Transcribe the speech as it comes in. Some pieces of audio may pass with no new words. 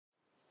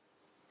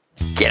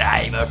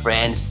G'day my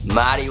friends,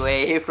 Marty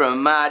Ware here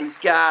from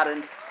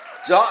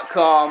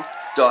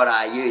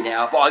martysgarden.com.au.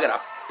 Now have I got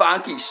a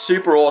funky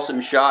super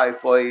awesome show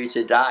for you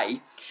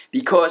today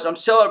because I'm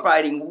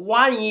celebrating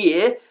 1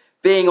 year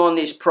being on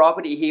this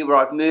property here where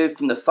I've moved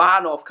from the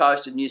far north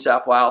coast of New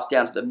South Wales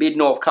down to the mid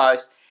north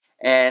coast,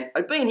 and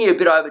I've been here a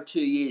bit over 2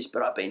 years,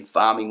 but I've been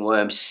farming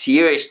worms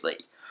seriously,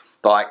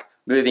 like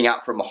moving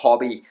up from a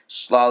hobby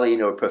slowly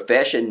into a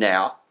profession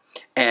now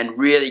and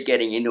really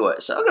getting into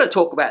it. So I'm going to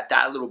talk about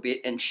that a little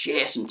bit and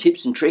share some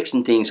tips and tricks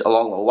and things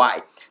along the way.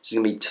 So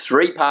there's going to be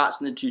 3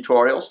 parts in the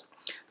tutorials.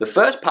 The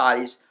first part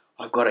is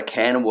I've got a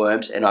can of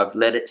worms and I've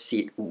let it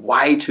sit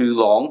way too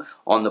long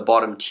on the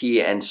bottom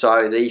tier, and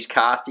so these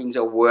castings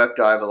are worked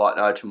over like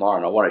no tomorrow,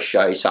 and I want to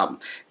show you something.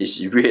 This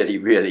is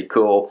really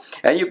cool,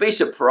 and you'll be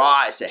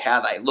surprised at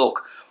how they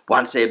look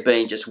once they're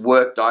being just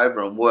worked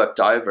over and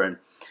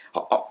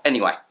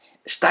anyway,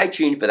 stay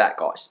tuned for that,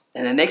 guys.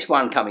 And the next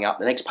one coming up,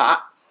 the next part,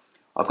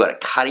 I've got a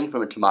cutting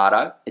from a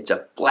tomato. It's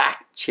a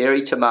black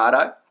cherry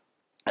tomato,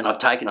 and I've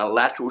taken a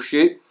lateral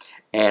shoot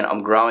and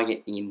I'm growing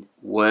it in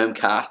worm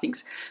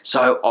castings.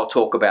 So I'll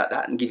talk about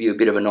that and give you a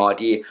bit of an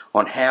idea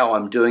on how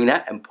I'm doing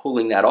that and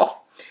pulling that off.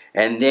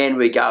 And then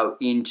we go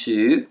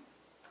into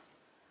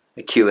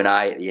a Q&A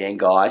at the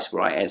end, guys,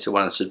 where I answer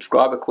one of the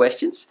subscriber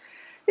questions.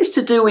 It's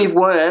to do with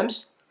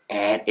worms,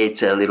 and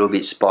it's a little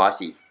bit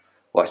spicy.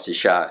 Watch the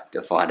show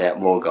to find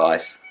out more,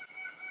 guys.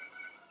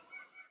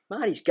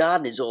 Marty's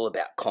Garden is all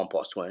about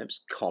compost worms,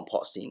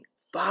 composting,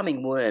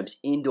 farming worms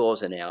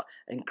indoors and out,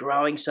 and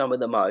growing some of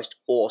the most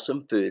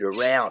awesome food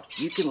around.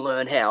 You can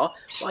learn how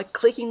by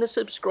clicking the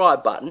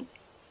subscribe button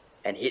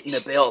and hitting the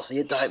bell so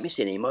you don't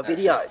miss any of my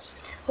videos.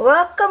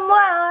 Welcome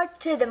world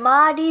to the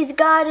Marty's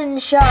Garden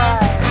Show.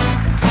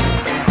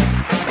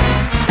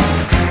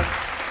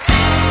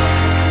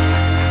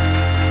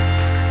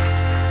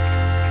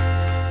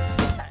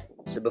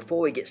 So before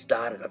we get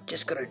started, I've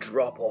just got to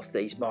drop off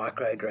these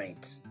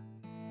microgreens.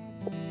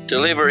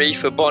 Delivery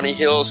for Bonnie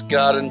Hills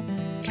Garden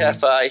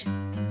Cafe,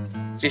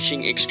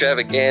 fishing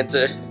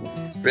extravaganza,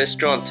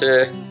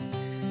 restaurateur,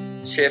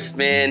 chef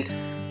man.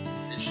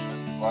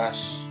 Fisherman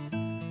slash...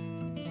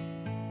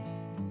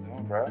 What's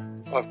doing, bro?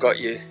 I've got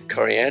your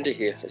coriander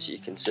here, as you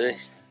can see. An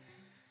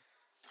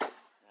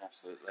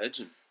absolute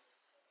legend.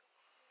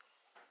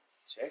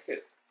 Check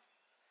it.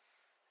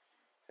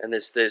 And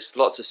there's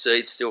lots of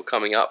seeds still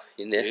coming up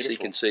in there. Beautiful. So you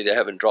can see they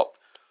haven't dropped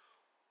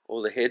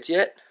all the heads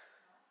yet.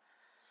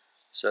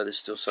 So there's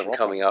still some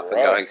coming up and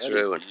going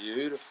through. And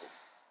beautiful.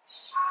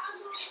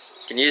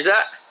 Can you use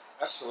that?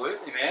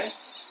 Absolutely, man.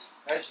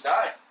 How's your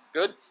day?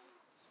 Good.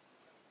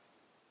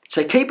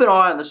 So keep an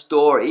eye on the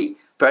story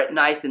for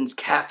Nathan's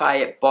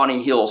Cafe at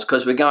Bonnie Hills,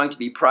 because we're going to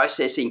be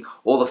processing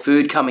all the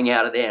food coming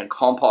out of there and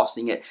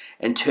composting it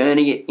and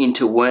turning it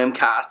into worm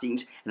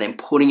castings and then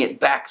putting it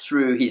back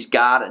through his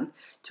garden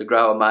to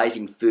grow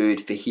amazing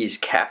food for his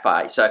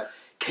cafe. So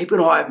keep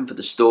an eye open for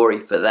the story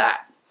for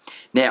that.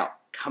 Now,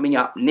 coming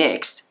up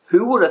next,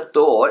 who would have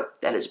thought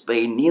that it's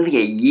been nearly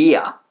a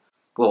year,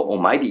 well, or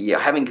maybe a year,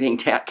 I haven't been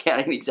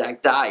counting the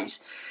exact days,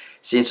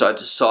 since I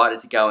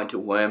decided to go into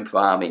worm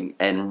farming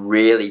and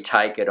really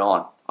take it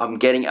on. I'm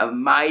getting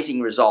amazing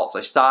results.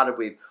 I started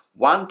with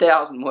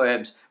 1,000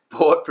 worms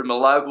bought from a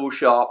local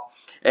shop,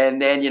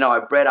 and then, I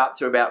bred up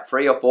to about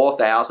 3,000 or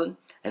 4,000,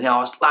 and then I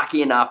was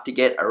lucky enough to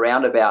get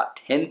around about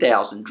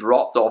 10,000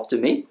 dropped off to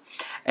me.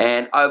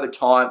 And over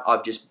time,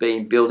 I've just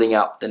been building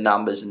up the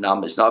numbers and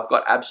numbers. And I've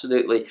got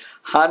absolutely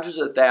hundreds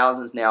of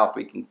thousands now, if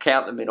we can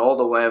count them in all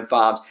the worm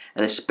farms,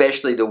 and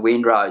especially the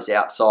windrows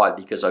outside,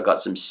 because I've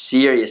got some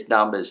serious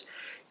numbers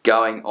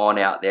going on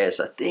out there.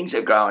 So things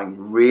are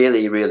growing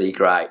really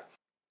great.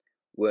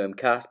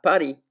 Wormcast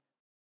Putty.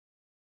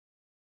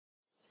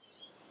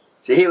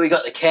 So here we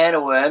got the can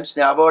of worms.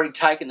 Now I've already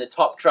taken the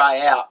top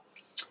tray out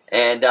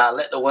and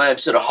let the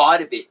worms sort of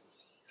hide a bit.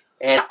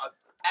 And I've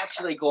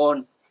actually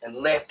gone and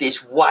left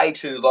this way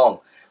too long,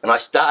 and I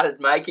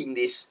started making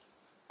this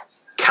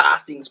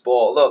castings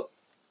ball. Look,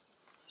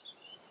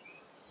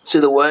 see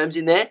the worms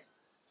in there?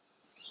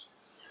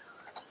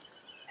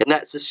 And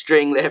that's a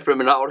string there from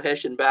an old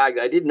Hessian bag.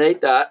 They didn't eat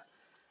that,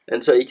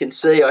 and so you can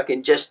see I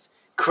can just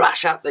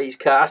crush up these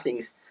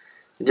castings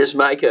and just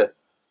make a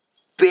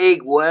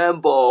big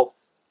worm ball,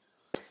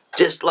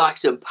 just like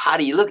some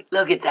putty. Look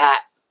at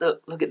that.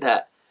 Look at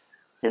that.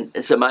 And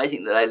it's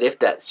amazing that they left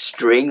that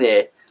string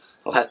there.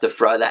 I'll have to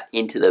throw that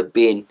into the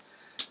bin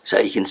so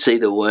you can see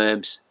the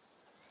worms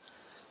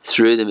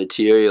through the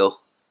material.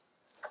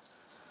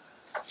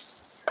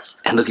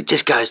 And look, it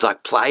just goes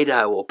like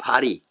Play-Doh or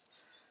putty.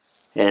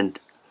 And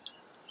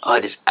I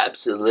just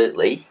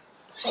absolutely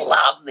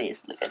love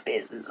this. Look at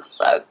this. This is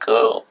so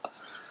cool.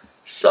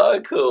 So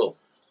cool.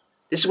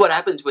 This is what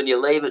happens when you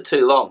leave it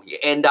too long. You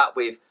end up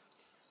with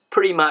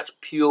pretty much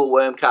pure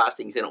worm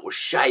castings, and it will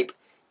shape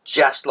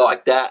just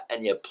like that,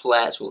 and your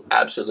plants will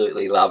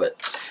absolutely love it.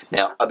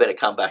 Now, I better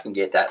come back and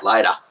get that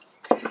later,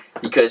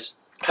 because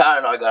Cara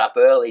and I got up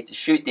early to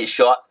shoot this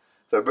shot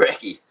for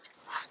brekkie.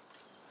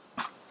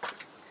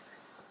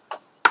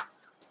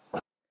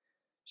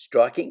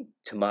 Striking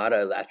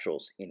tomato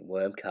laterals in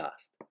worm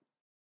cast.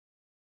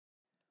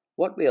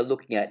 What we are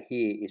looking at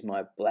here is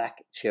my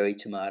black cherry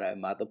tomato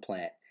mother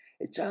plant.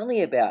 It's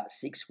only about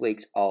 6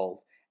 weeks old,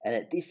 and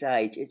at this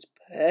age it's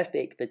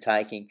perfect for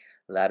taking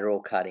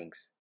lateral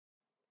cuttings.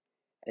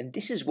 And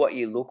this is what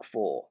you look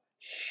for,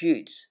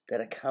 shoots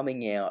that are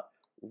coming out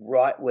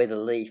right where the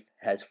leaf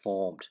has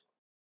formed.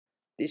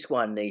 This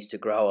one needs to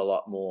grow a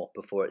lot more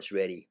before it's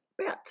ready,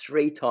 about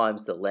 3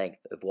 times the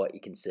length of what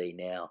you can see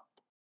now.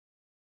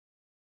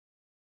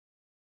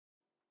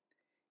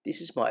 This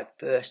is my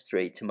first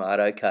 3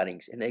 tomato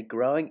cuttings, and they're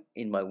growing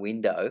in my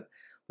window,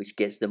 which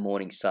gets the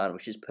morning sun,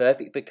 which is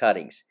perfect for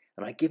cuttings.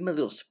 And I give them a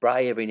little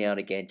spray every now and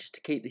again just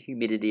to keep the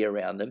humidity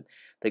around them.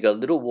 They've got a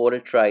little water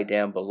tray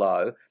down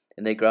below,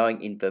 and they're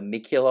growing in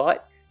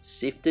vermiculite,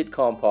 sifted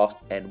compost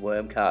and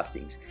worm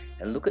castings.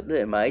 And look at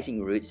the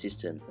amazing root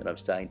system that I'm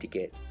starting to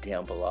get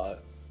down below.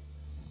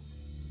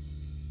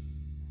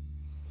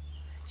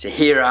 So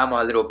here are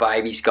my little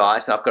babies,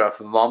 guys, and I've got a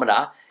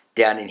thermometer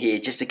down in here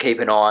just to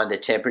keep an eye on the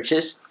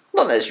temperatures.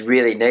 Not that it's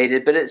really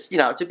needed, but it's,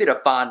 it's a bit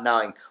of fun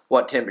knowing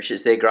what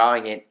temperatures they're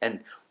growing in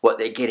and what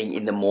they're getting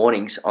in the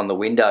mornings on the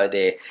window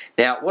there.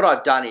 Now, what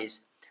I've done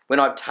is, when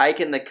I've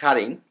taken the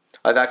cutting,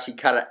 I've actually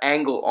cut an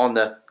angle on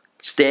the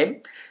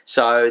stem,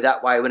 so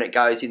that way when it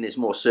goes in, there's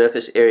more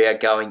surface area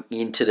going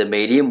into the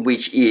medium,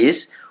 which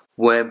is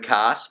worm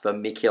cast,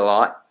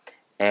 vermiculite,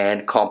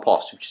 and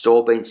compost, which has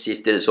all been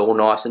sifted. It's all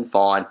nice and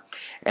fine,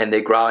 and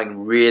they're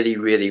growing really,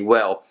 really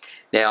well.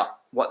 Now,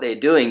 what they're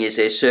doing is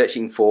they're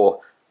searching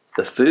for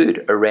the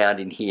food around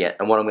in here,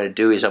 and what I'm going to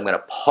do is I'm going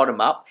to pot them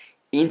up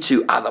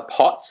into other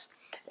pots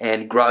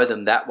and grow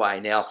them that way.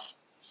 Now,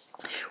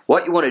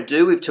 what you want to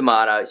do with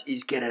tomatoes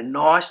is get a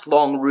nice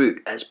long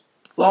root, as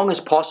long as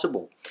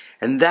possible,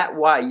 and that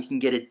way you can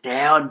get it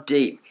down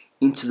deep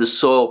into the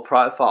soil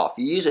profile.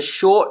 If you use a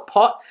short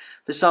pot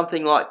for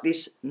something like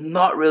this,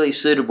 not really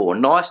suitable. A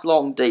nice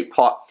long deep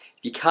pot.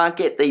 If you can't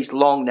get these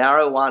long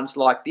narrow ones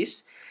like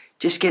this,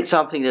 just get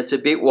something that's a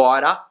bit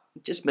wider.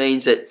 It just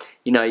means that,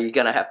 you're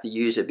going to have to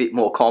use a bit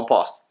more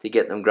compost to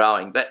get them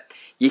growing. But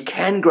you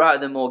can grow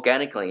them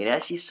organically. And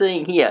as you're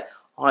seeing here,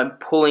 I'm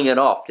pulling it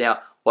off.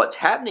 Now, what's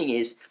happening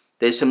is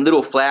there's some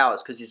little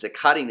flowers, because it's a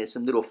cutting, there's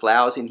some little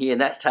flowers in here,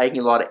 and that's taking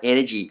a lot of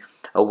energy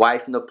away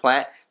from the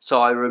plant. So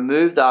I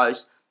removed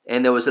those,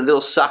 and there was a little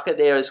sucker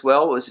there as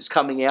well, which is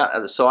coming out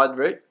of the side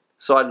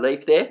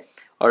leaf there.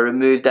 I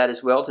removed that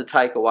as well to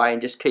take away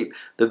and just keep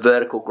the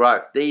vertical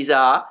growth. These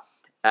are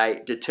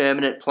a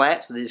determinate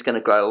plant, so they're just going to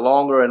grow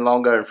longer and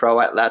longer and throw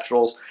out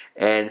laterals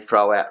and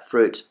throw out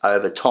fruits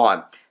over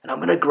time. And I'm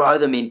going to grow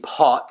them in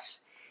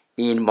pots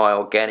in my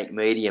organic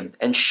medium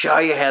and show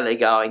you how they're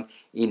going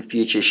in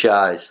future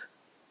shows.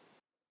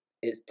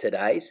 It's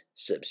today's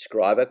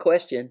subscriber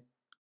question.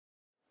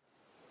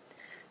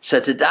 So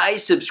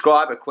today's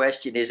subscriber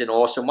question is an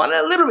awesome one, and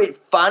a little bit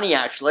funny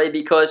actually,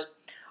 because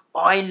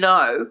I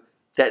know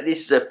that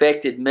this has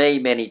affected me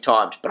many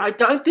times, but I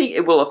don't think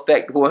it will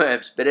affect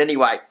worms. But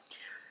anyway,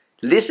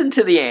 listen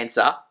to the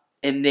answer,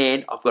 and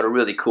then I've got a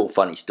really cool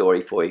funny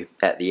story for you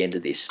at the end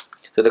of this.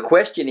 So the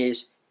question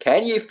is,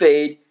 can you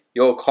feed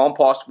your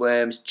compost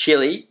worms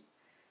chili,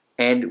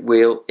 and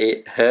will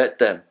it hurt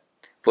them?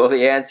 Well,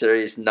 the answer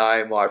is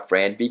no, my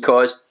friend,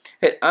 because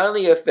it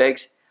only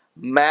affects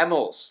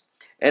mammals.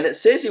 And it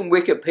says in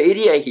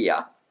Wikipedia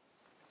here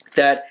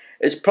that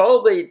it's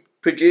probably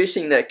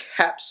producing the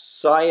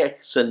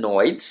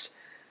capsaicinoids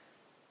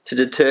to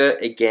deter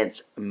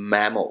against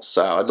mammals.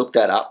 So I looked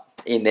that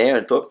up in there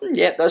and thought,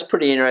 yeah, that's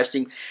pretty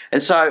interesting.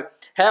 And so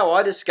how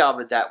I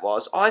discovered that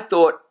was, I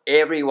thought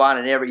everyone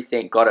and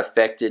everything got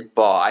affected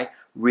by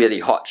really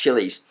hot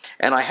chilies.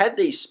 And I had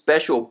these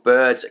special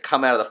birds that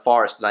come out of the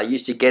forest, and they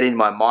used to get in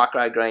my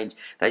microgreens.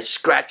 They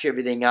scratch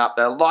everything up.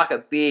 They're like a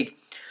big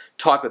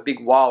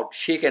wild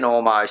chicken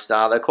almost.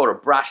 They're called a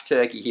brush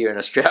turkey here in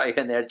Australia,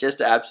 and they're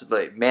just an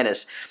absolute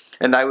menace.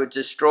 And they would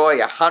destroy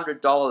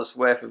 $100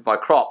 worth of my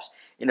crops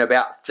in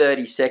about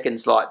 30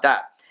 seconds like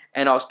that.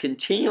 And I was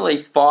continually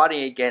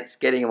fighting against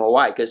getting them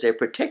away because they're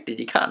protected.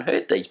 You can't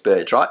hurt these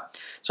birds, right?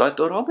 So I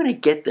thought, I'm going to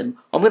get them.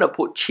 I'm going to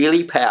put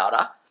chili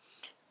powder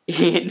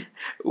in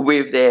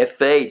with their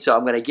feed. So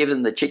I'm going to give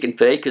them the chicken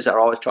feed, because they're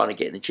always trying to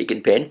get in the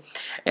chicken pen,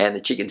 and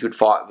the chickens would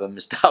fight with them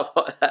and stuff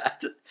like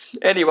that.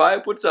 Anyway, I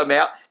put some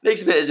out.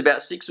 Next minute, there's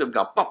about 6 of them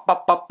going pop,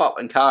 pop, pop, pop,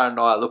 and Karen and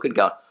I are looking,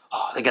 going,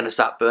 oh, they're going to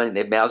start burning.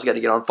 Their mouths are going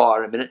to get on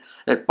fire in a minute.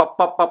 And pop,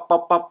 pop, pop,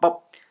 pop, pop,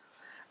 pop.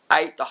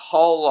 Ate the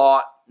whole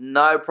lot,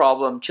 no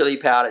problem. Chili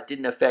powder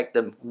didn't affect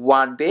them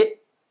one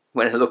bit.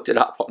 When I looked it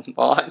up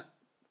online,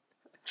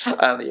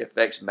 only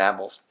affects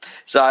mammals.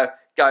 So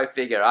go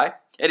figure, eh?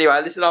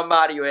 Anyway, listen, I'm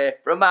Marty Ware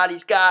from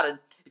Marty's Garden.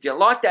 If you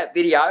like that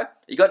video,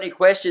 you got any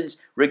questions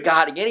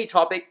regarding any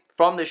topic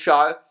from the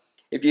show,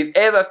 if you've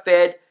ever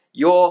fed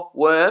your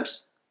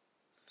worms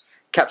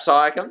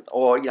capsicum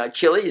or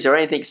chilies or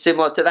anything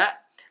similar to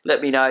that,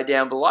 let me know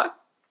down below.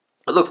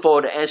 I look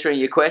forward to answering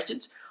your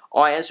questions.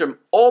 I answer them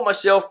all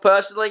myself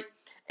personally,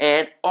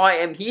 and I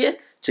am here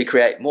to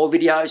create more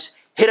videos.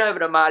 Head over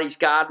to Marty's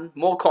Garden,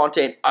 more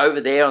content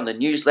over there on the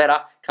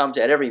newsletter. Comes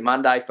out every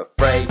Monday for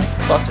free.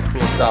 Lots of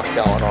cool stuff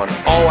going on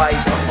always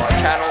on my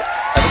channel.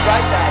 Have a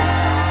great day.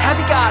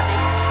 happy gardening.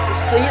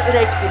 We'll see you at the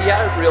next video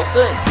real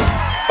soon.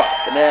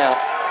 Bye for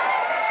now.